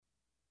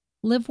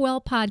Live Well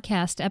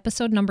Podcast,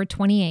 episode number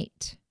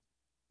 28.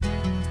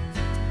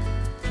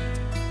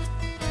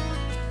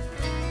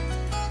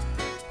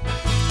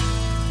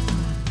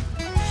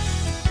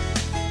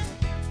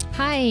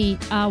 Hi,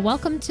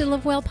 welcome to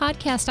Live Well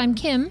Podcast. I'm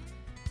Kim.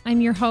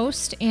 I'm your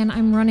host, and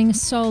I'm running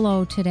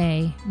solo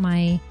today.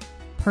 My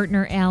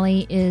partner,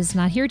 Allie, is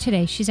not here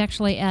today. She's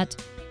actually at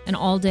an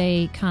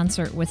all-day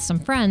concert with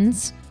some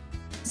friends.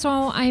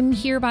 So I'm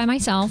here by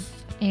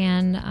myself,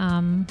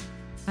 and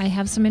I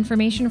have some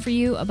information for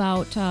you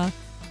about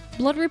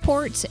blood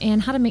reports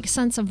and how to make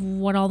sense of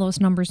what all those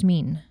numbers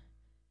mean.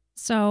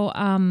 So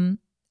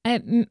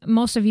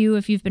most of you,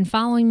 if you've been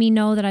following me,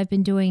 know that I've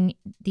been doing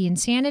the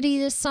Insanity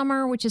this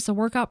summer, which is a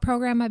workout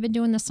program I've been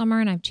doing this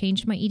summer, and I've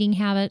changed my eating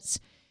habits.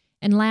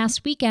 And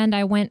last weekend,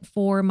 I went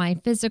for my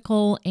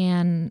physical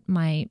and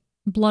my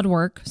blood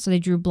work. So they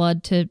drew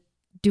blood to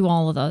do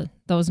all of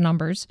those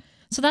numbers.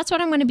 So that's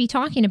what I'm going to be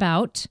talking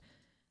about.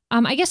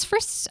 I guess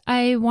first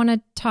I want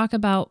to talk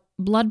about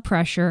blood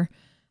pressure.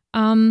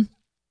 I've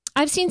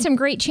seen some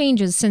great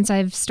changes since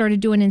I've started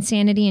doing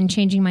Insanity and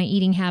changing my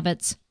eating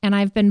habits, and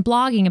I've been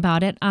blogging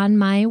about it on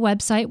my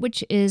website,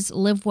 which is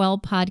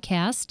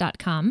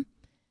livewellpodcast.com.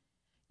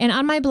 And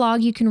on my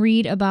blog, you can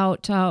read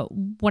about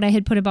what I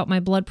had put about my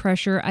blood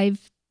pressure.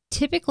 I've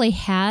typically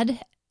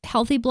had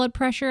healthy blood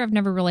pressure. I've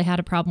never really had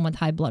a problem with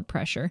high blood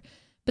pressure.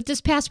 But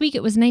this past week,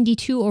 it was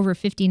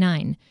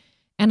 92/59.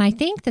 And I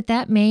think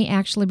that may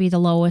actually be the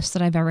lowest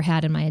that I've ever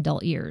had in my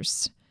adult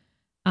years.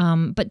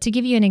 But to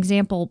give you an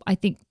example, I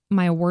think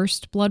my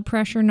worst blood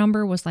pressure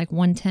number was like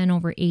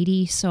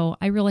 110/80. So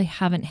I really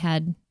haven't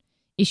had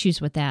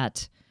issues with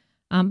that.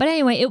 But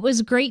anyway, it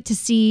was great to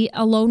see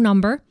a low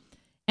number.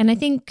 And I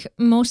think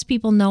most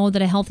people know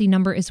that a healthy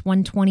number is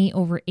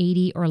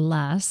 120/80 or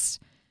less.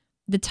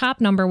 The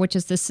top number, which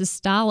is the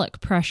systolic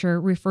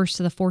pressure, refers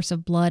to the force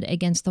of blood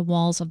against the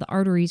walls of the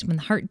arteries when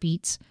the heart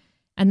beats.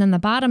 And then the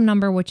bottom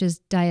number, which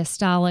is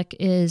diastolic,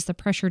 is the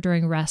pressure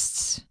during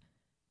rests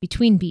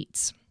between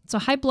beats. So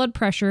high blood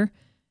pressure,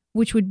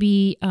 which would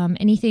be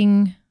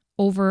anything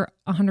over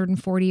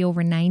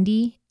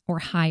 140/90 or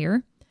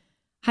higher.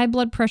 High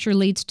blood pressure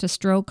leads to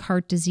stroke,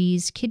 heart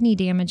disease, kidney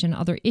damage, and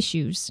other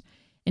issues.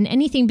 And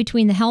anything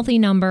between the healthy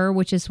number,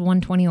 which is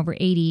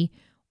 120/80,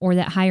 or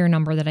that higher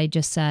number that I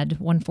just said,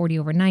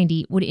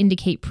 140/90, would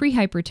indicate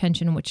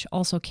prehypertension, which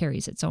also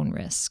carries its own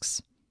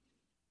risks.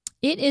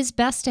 It is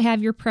best to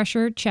have your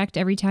pressure checked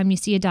every time you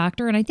see a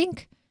doctor. And I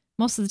think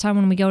most of the time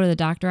when we go to the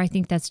doctor, I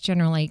think that's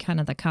generally kind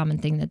of the common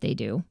thing that they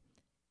do.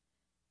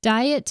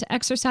 Diet,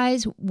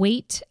 exercise,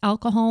 weight,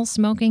 alcohol,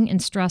 smoking,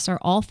 and stress are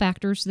all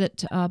factors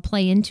that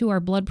play into our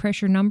blood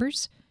pressure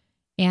numbers.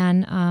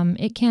 And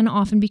it can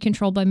often be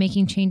controlled by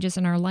making changes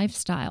in our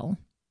lifestyle.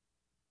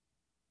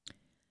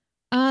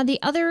 The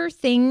other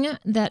thing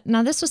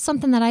now this was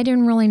something that I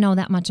didn't really know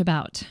that much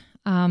about.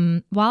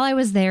 While I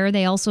was there,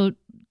 they also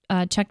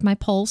checked my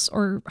pulse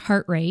or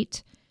heart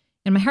rate,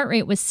 and my heart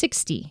rate was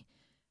 60.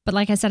 But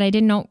like I said, I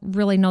didn't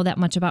really know that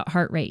much about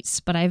heart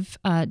rates, but I've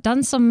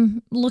done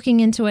some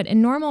looking into it,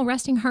 and normal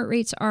resting heart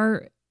rates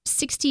are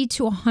 60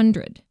 to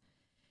 100.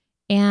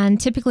 And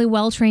typically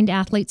well-trained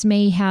athletes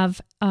may have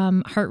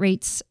heart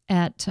rates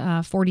at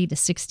 40 to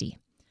 60.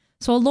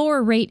 So a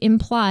lower rate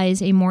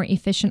implies a more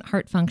efficient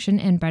heart function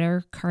and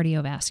better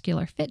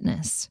cardiovascular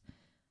fitness.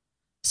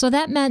 So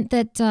that meant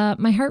that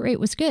my heart rate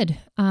was good.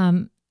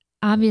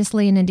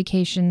 Obviously an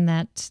indication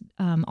that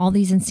all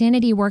these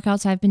Insanity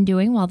workouts I've been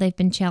doing, while they've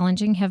been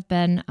challenging, have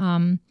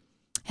been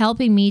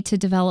helping me to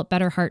develop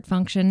better heart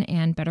function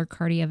and better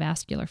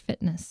cardiovascular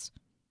fitness.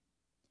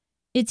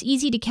 It's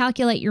easy to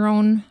calculate your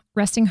own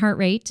resting heart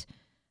rate.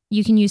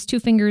 You can use 2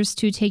 fingers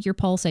to take your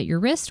pulse at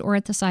your wrist or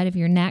at the side of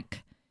your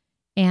neck,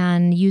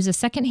 and use a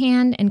second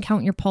hand and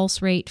count your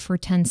pulse rate for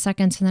 10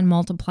 seconds and then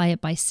multiply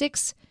it by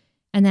 6,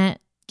 and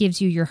that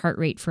gives you your heart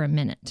rate for a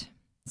minute.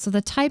 So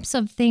the types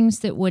of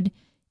things that would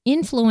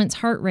influence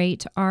heart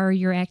rate are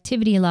your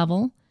activity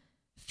level,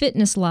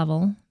 fitness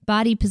level,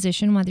 body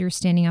position, whether you're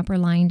standing up or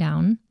lying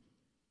down,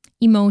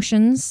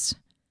 emotions,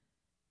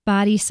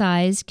 body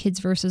size,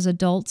 kids versus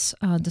adults.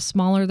 The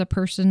smaller the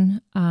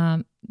person,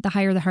 the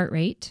higher the heart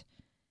rate,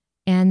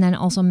 and then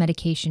also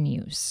medication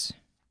use.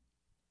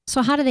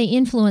 So how do they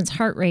influence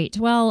heart rate?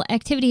 Well,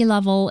 activity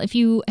level, if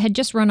you had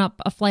just run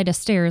up a flight of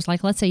stairs,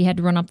 like let's say you had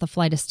to run up the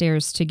flight of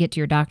stairs to get to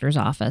your doctor's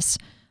office,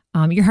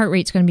 your heart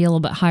rate's going to be a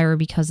little bit higher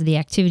because of the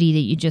activity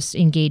that you just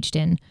engaged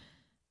in.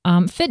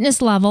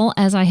 Fitness level,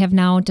 as I have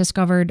now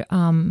discovered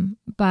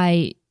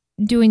by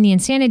doing the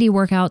Insanity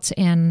workouts,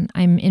 and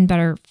I'm in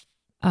better,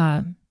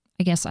 I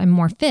guess I'm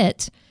more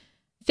fit.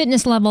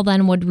 Fitness level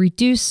then would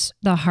reduce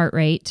the heart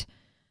rate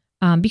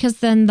because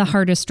then the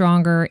heart is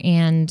stronger,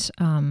 and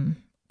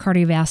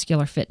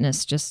cardiovascular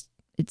fitness,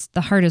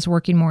 the heart is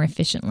working more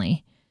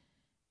efficiently.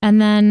 And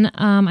then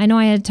I know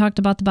I had talked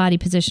about the body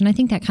position. I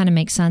think that kind of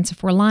makes sense.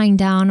 If we're lying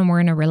down and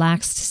we're in a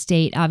relaxed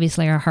state,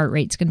 obviously our heart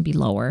rate's going to be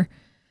lower.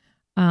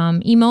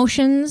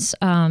 Emotions.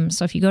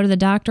 So if you go to the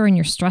doctor and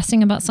you're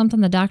stressing about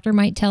something, the doctor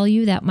might tell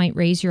you that might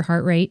raise your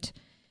heart rate.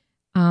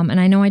 And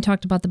I know I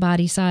talked about the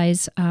body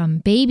size.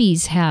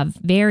 Babies have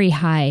very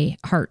high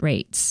heart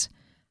rates.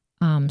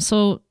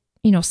 So,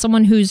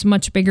 someone who's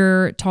much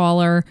bigger,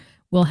 taller,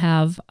 will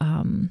have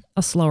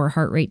a slower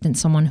heart rate than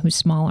someone who's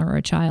smaller or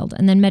a child.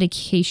 And then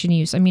medication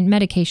use.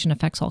 Medication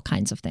affects all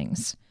kinds of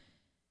things.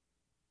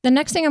 The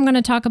next thing I'm going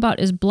to talk about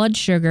is blood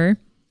sugar.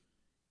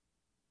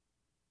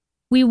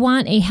 We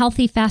want a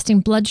healthy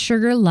fasting blood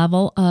sugar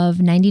level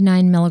of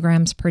 99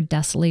 milligrams per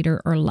deciliter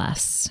or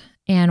less.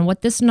 And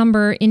what this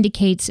number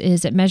indicates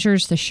is it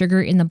measures the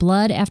sugar in the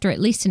blood after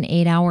at least an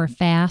 8-hour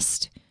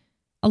fast.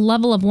 A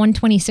level of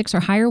 126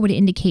 or higher would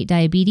indicate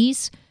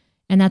diabetes,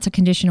 and that's a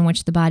condition in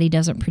which the body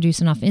doesn't produce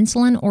enough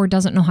insulin or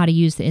doesn't know how to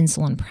use the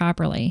insulin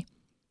properly.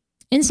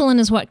 Insulin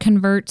is what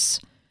converts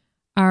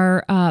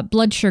our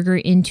blood sugar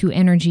into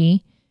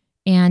energy,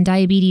 and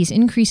diabetes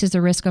increases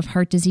the risk of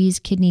heart disease,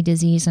 kidney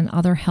disease, and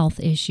other health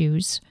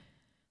issues.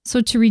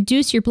 So to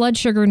reduce your blood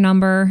sugar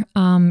number,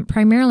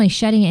 primarily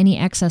shedding any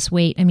excess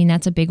weight,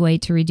 that's a big way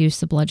to reduce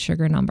the blood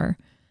sugar number.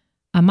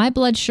 My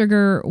blood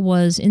sugar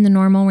was in the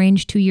normal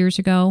range 2 years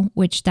ago,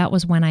 which that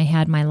was when I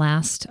had my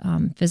last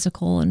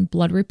physical and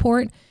blood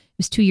report. It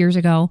was 2 years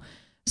ago.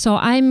 So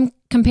I'm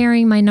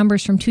comparing my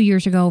numbers from 2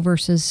 years ago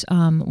versus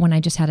when I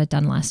just had it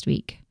done last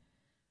week.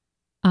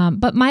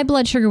 But my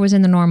blood sugar was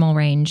in the normal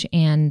range,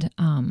 and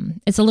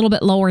it's a little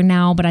bit lower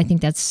now, but I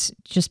think that's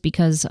just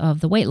because of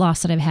the weight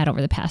loss that I've had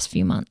over the past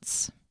few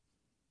months.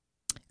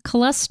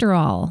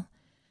 Cholesterol.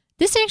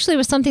 This actually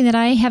was something that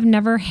I have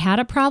never had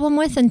a problem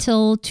with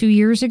until 2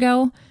 years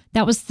ago.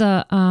 That was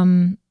the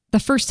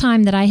first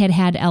time that I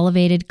had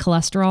elevated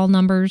cholesterol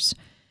numbers.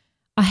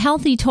 A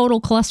healthy total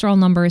cholesterol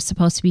number is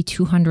supposed to be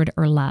 200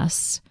 or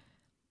less.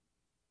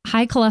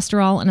 High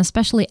cholesterol, and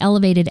especially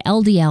elevated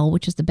LDL,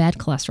 which is the bad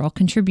cholesterol,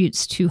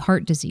 contributes to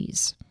heart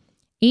disease.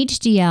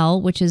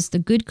 HDL, which is the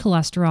good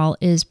cholesterol,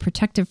 is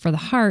protective for the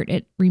heart.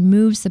 It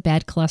removes the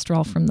bad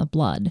cholesterol from the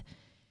blood.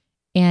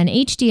 And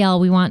HDL,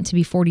 we want to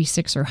be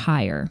 46 or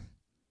higher.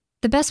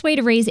 The best way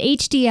to raise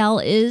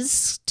HDL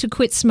is to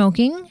quit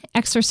smoking,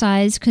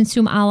 exercise,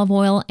 consume olive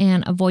oil,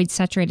 and avoid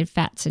saturated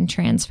fats and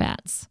trans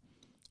fats.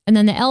 And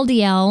then the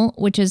LDL,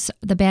 which is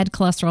the bad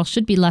cholesterol,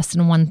 should be less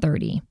than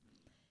 130.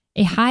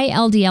 A high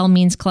LDL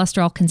means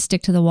cholesterol can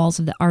stick to the walls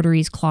of the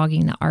arteries,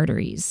 clogging the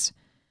arteries.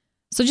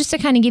 So just to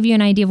kind of give you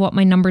an idea of what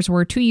my numbers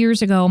were, 2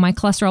 years ago, my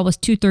cholesterol was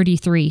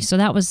 233. So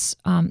that was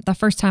the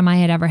first time I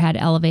had ever had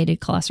elevated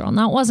cholesterol.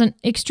 Now, it wasn't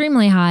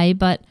extremely high,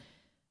 but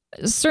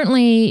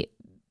certainly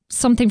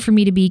something for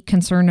me to be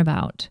concerned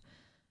about.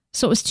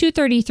 So it was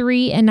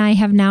 233, and I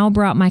have now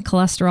brought my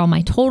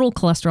total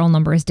cholesterol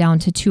number is down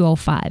to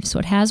 205. So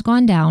it has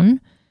gone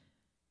down.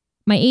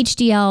 My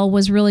HDL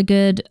was really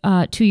good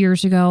 2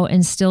 years ago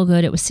and still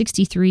good. It was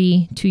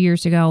 63 2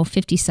 years ago,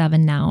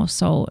 57 now.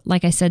 So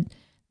like I said,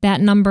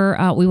 that number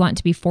we want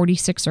to be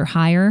 46 or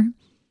higher.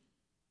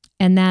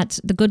 And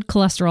that's the good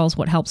cholesterol is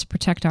what helps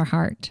protect our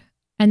heart.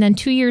 And then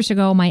 2 years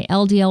ago, my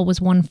LDL was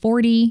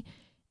 140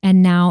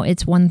 and now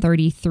it's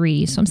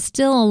 133. So I'm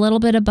still a little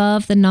bit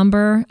above the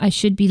number. I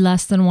should be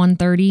less than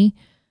 130,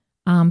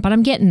 but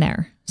I'm getting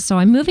there. So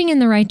I'm moving in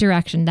the right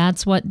direction.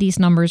 That's what these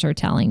numbers are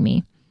telling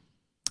me.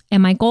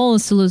 And my goal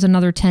is to lose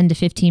another 10 to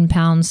 15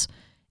 pounds.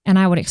 And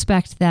I would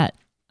expect that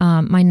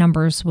my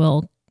numbers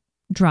will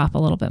drop a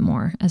little bit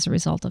more as a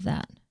result of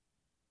that.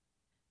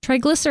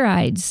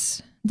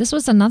 Triglycerides. This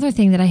was another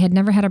thing that I had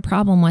never had a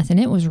problem with, and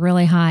it was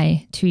really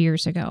high 2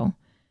 years ago.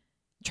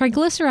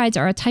 Triglycerides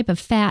are a type of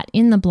fat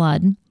in the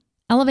blood.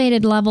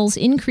 Elevated levels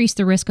increase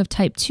the risk of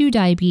type 2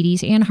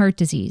 diabetes and heart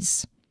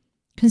disease.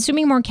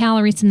 Consuming more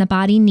calories than the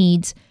body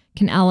needs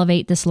can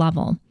elevate this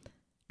level.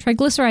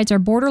 Triglycerides are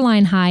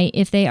borderline high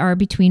if they are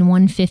between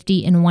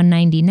 150 and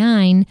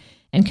 199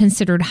 and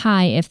considered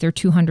high if they're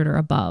 200 or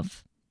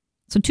above.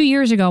 So 2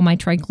 years ago, my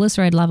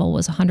triglyceride level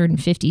was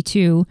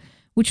 152,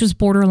 which was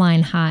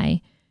borderline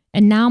high.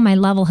 And now my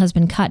level has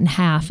been cut in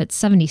half at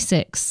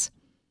 76.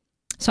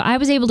 So I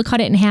was able to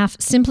cut it in half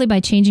simply by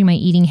changing my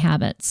eating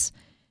habits.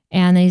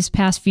 And these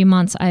past few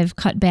months, I've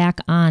cut back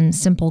on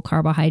simple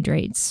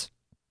carbohydrates.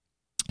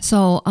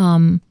 So,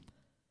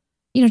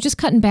 just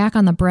cutting back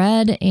on the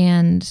bread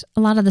and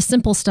a lot of the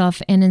simple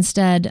stuff. And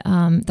instead,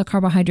 the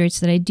carbohydrates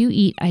that I do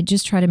eat, I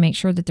just try to make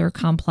sure that they're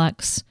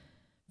complex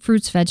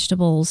fruits,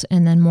 vegetables,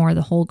 and then more of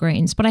the whole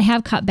grains. But I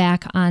have cut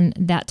back on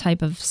that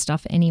type of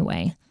stuff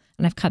anyway.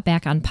 And I've cut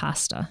back on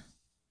pasta.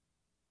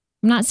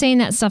 I'm not saying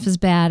that stuff is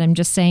bad. I'm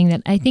just saying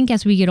that I think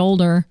as we get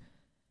older,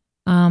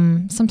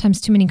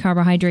 sometimes too many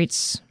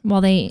carbohydrates,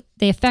 while they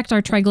affect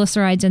our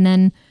triglycerides, and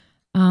then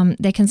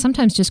they can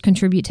sometimes just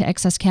contribute to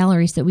excess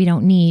calories that we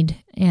don't need.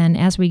 And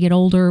as we get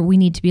older, we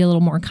need to be a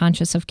little more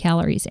conscious of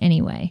calories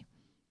anyway.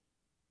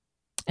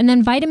 And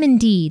then vitamin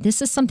D.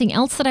 This is something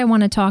else that I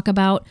want to talk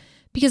about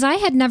because I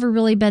had never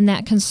really been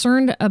that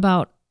concerned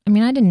about, I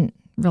didn't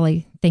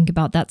really think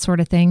about that sort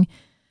of thing.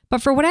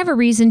 But for whatever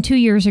reason, 2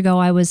 years ago,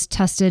 I was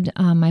tested.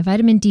 My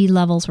vitamin D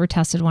levels were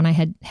tested when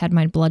I had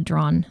my blood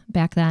drawn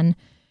back then.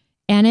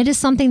 And it is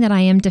something that I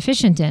am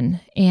deficient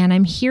in. And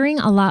I'm hearing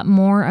a lot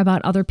more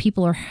about other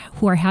people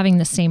who are having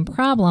the same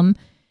problem.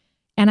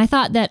 And I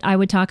thought that I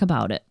would talk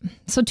about it.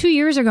 So 2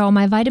 years ago,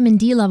 my vitamin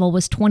D level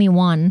was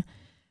 21,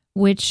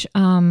 which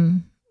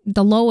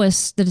the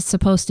lowest that it's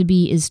supposed to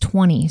be is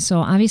 20. So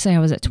obviously I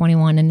was at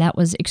 21, and that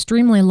was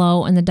extremely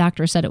low, and the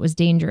doctor said it was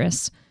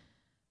dangerous.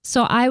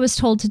 So I was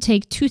told to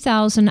take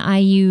 2,000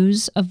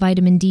 IUs of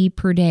vitamin D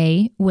per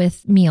day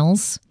with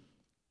meals.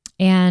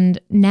 And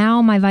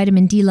now my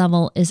vitamin D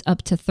level is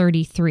up to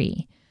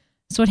 33.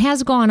 So it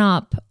has gone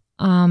up,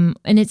 and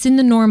it's in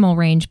the normal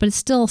range, but it's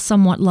still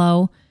somewhat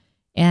low.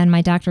 And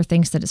my doctor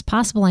thinks that it's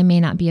possible I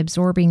may not be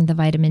absorbing the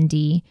vitamin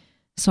D.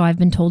 So I've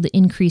been told to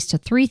increase to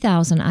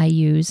 3,000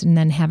 IUs and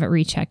then have it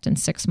rechecked in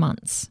 6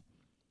 months.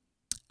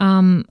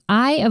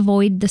 I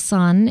avoid the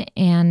sun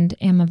and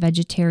am a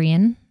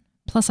vegetarian.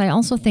 Plus, I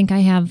also think I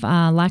have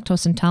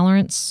lactose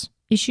intolerance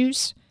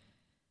issues.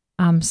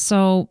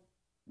 So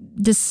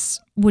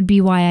this would be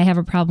why I have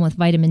a problem with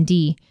vitamin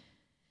D.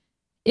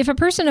 If a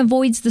person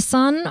avoids the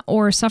sun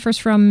or suffers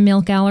from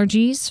milk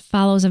allergies,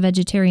 follows a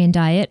vegetarian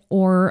diet,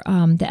 or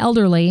the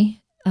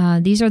elderly,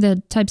 these are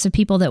the types of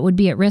people that would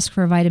be at risk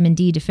for vitamin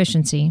D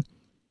deficiency.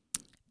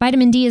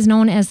 Vitamin D is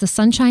known as the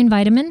sunshine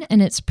vitamin, and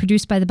it's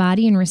produced by the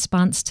body in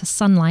response to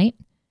sunlight.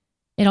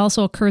 It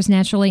also occurs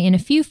naturally in a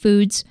few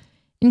foods,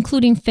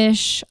 including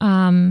fish,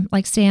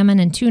 like salmon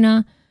and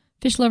tuna,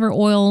 fish liver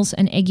oils,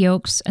 and egg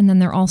yolks, and then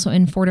they're also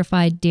in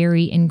fortified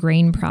dairy and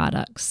grain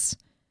products.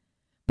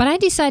 But I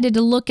decided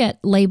to look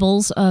at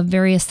labels of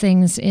various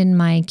things in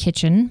my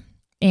kitchen,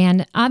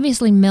 and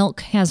obviously milk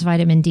has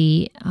vitamin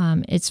D.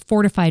 It's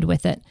fortified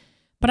with it.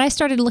 But I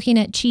started looking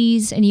at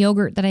cheese and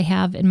yogurt that I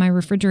have in my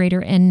refrigerator,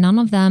 and none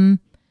of them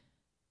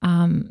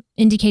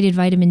indicated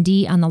vitamin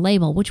D on the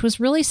label, which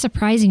was really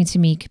surprising to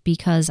me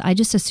because I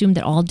just assumed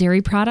that all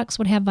dairy products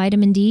would have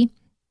vitamin D.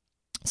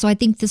 So I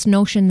think this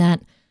notion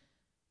that,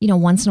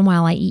 once in a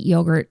while I eat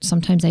yogurt,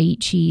 sometimes I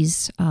eat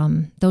cheese,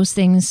 those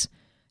things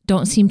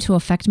don't seem to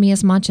affect me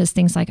as much as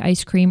things like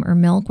ice cream or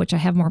milk, which I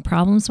have more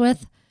problems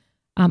with.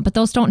 But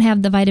those don't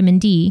have the vitamin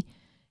D.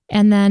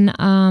 And then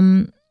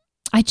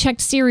I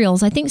checked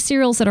cereals. I think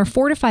cereals that are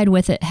fortified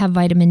with it have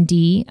vitamin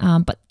D,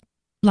 but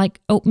like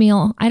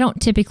oatmeal, I don't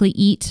typically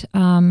eat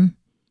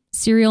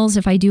cereals.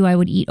 If I do, I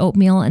would eat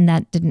oatmeal, and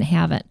that didn't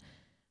have it.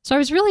 So I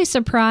was really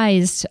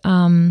surprised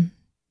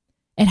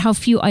at how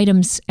few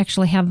items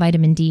actually have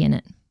vitamin D in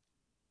it.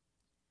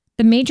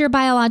 The major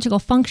biological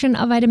function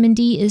of vitamin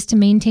D is to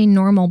maintain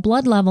normal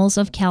blood levels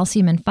of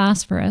calcium and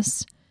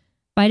phosphorus.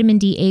 Vitamin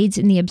D aids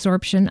in the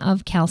absorption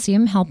of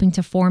calcium, helping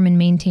to form and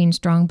maintain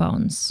strong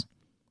bones.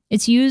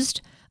 It's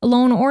used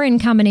alone or in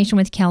combination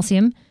with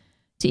calcium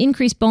to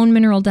increase bone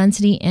mineral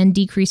density and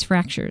decrease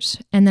fractures.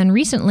 And then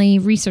recently,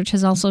 research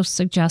has also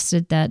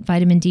suggested that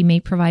vitamin D may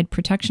provide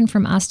protection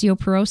from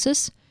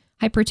osteoporosis,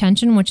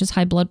 hypertension, which is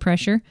high blood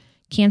pressure,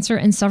 cancer,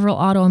 and several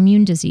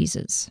autoimmune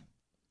diseases.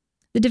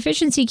 The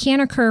deficiency can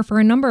occur for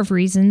a number of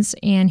reasons,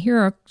 and here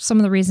are some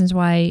of the reasons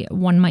why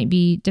one might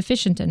be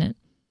deficient in it.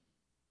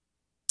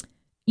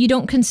 You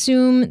don't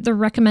consume the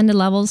recommended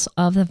levels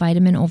of the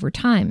vitamin over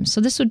time. So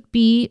this would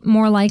be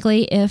more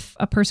likely if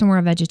a person were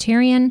a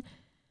vegetarian,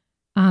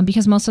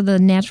 because most of the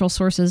natural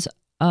sources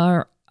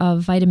of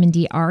vitamin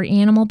D are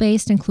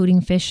animal-based,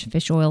 including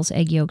fish oils,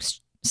 egg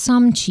yolks,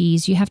 some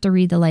cheese. You have to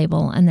read the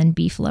label, and then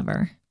beef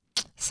liver.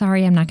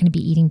 Sorry, I'm not going to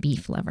be eating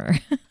beef liver.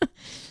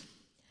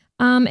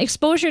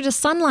 Exposure to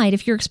sunlight.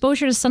 If your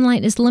exposure to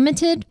sunlight is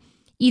limited,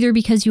 either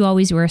because you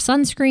always wear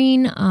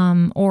sunscreen,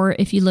 or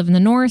if you live in the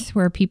north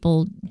where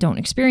people don't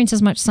experience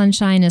as much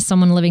sunshine as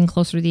someone living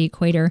closer to the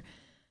equator,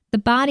 the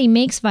body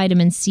makes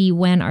vitamin C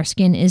when our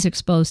skin is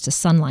exposed to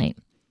sunlight.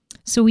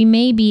 So we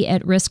may be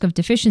at risk of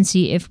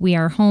deficiency if we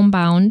are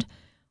homebound,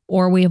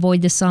 or we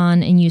avoid the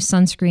sun and use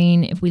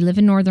sunscreen, if we live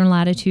in northern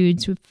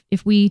latitudes,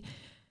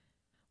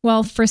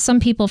 for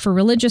some people, for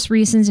religious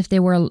reasons, if they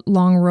wear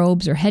long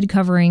robes or head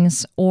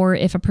coverings, or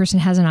if a person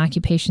has an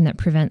occupation that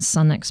prevents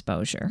sun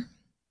exposure.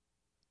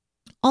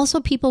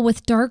 Also, people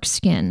with dark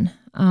skin.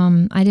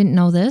 I didn't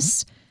know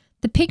this.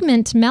 The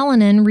pigment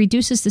melanin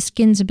reduces the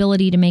skin's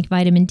ability to make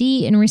vitamin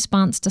D in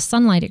response to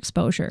sunlight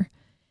exposure.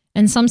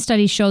 And some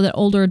studies show that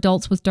older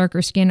adults with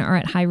darker skin are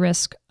at high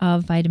risk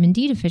of vitamin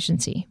D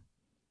deficiency.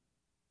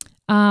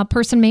 A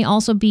person may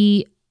also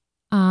be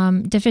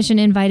deficient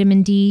in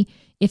vitamin D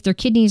if their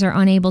kidneys are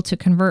unable to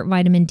convert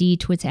vitamin D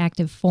to its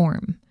active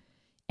form.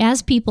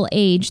 As people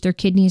age, their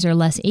kidneys are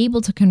less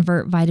able to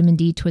convert vitamin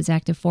D to its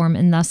active form,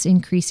 and thus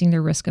increasing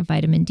their risk of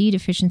vitamin D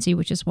deficiency,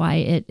 which is why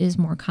it is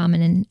more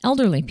common in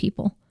elderly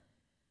people.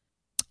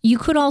 You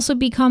could also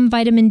become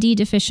vitamin D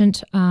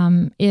deficient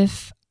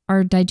if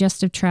our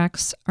digestive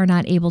tracts are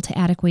not able to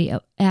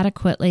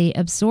adequately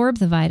absorb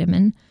the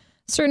vitamin.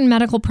 Certain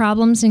medical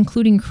problems,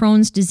 including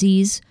Crohn's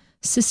disease,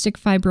 cystic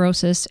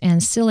fibrosis,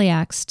 and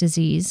celiac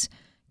disease,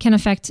 can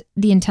affect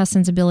the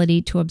intestine's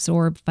ability to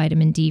absorb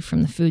vitamin D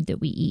from the food that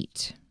we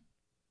eat.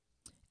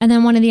 And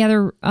then one of the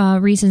other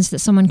reasons that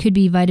someone could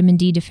be vitamin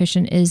D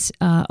deficient is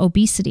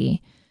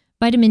obesity.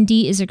 Vitamin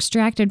D is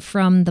extracted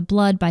from the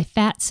blood by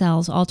fat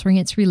cells, altering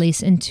its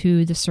release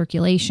into the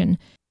circulation.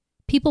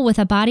 People with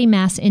a body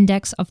mass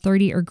index of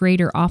 30 or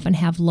greater often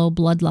have low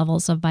blood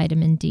levels of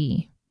vitamin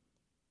D.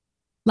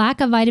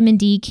 Lack of vitamin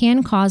D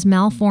can cause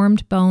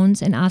malformed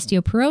bones and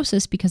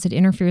osteoporosis because it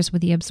interferes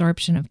with the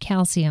absorption of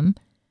calcium.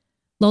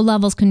 Low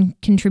levels can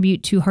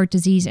contribute to heart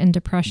disease and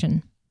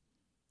depression.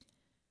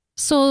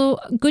 So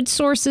good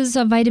sources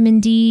of vitamin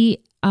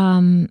D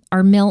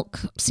are milk,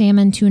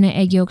 salmon, tuna,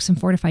 egg yolks, and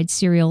fortified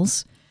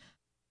cereals.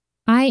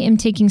 I am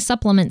taking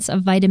supplements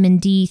of vitamin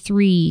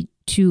D3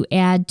 to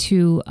add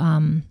to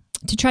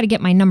try to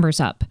get my numbers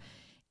up.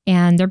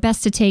 And they're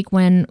best to take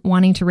when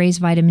wanting to raise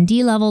vitamin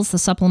D levels. The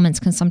supplements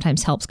can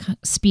sometimes help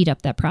speed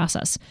up that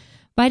process.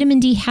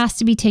 Vitamin D has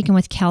to be taken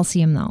with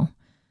calcium, though.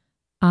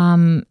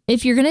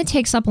 If you're going to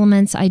take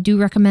supplements, I do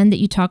recommend that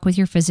you talk with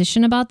your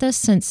physician about this,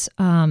 since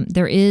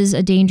there is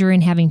a danger in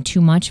having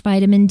too much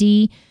vitamin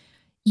D.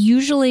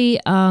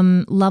 Usually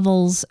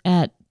levels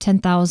at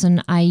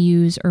 10,000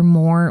 IUs or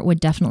more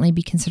would definitely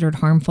be considered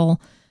harmful.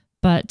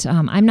 But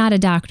I'm not a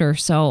doctor,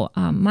 so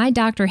my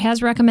doctor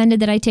has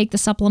recommended that I take the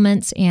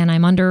supplements, and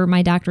I'm under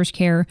my doctor's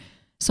care.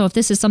 So if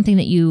this is something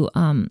that you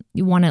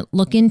want to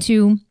look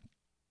into,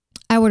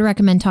 I would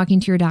recommend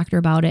talking to your doctor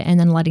about it and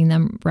then letting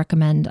them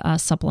recommend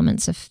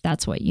supplements if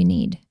that's what you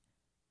need.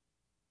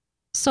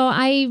 So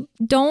I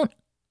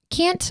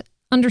can't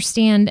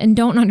understand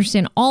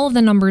all of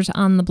the numbers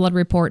on the blood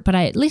report, but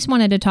I at least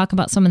wanted to talk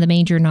about some of the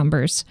major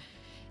numbers.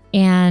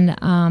 And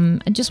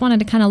I just wanted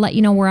to kind of let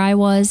you know where I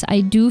was.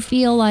 I do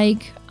feel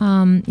like,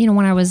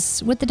 when I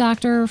was with the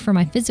doctor for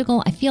my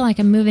physical, I feel like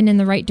I'm moving in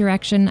the right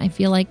direction. I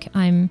feel like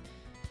I'm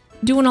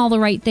doing all the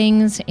right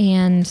things,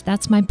 and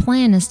that's my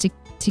plan, is to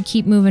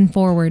keep moving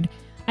forward.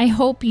 I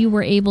hope you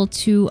were able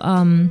to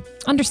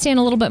understand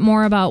a little bit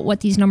more about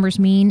what these numbers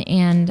mean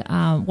and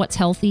what's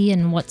healthy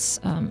and what's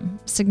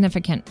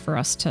significant for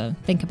us to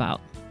think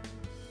about.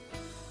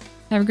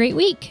 Have a great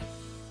week.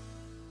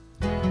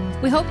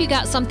 We hope you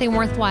got something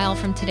worthwhile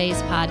from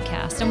today's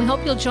podcast, and we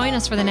hope you'll join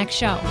us for the next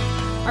show.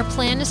 Our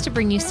plan is to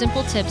bring you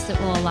simple tips that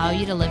will allow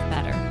you to live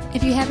better.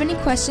 If you have any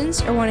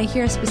questions or want to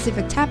hear a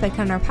specific topic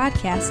on our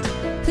podcast,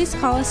 please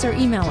call us or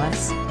email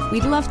us.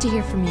 We'd love to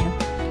hear from you.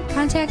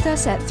 Contact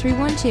us at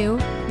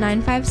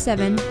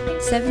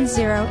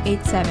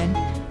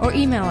 312-957-7087 or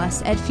email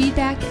us at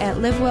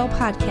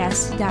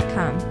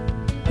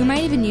feedback@livewellpodcast.com. We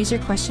might even use your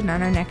question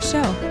on our next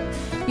show.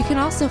 You can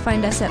also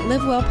find us at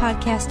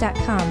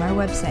livewellpodcast.com, our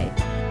website.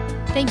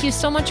 Thank you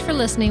so much for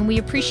listening. We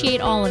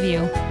appreciate all of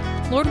you.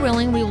 Lord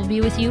willing, we will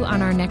be with you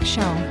on our next show.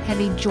 Have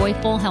a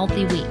joyful,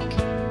 healthy week.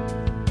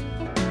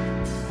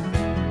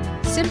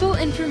 Simple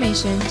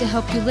information to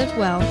help you live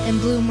well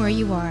and bloom where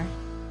you are.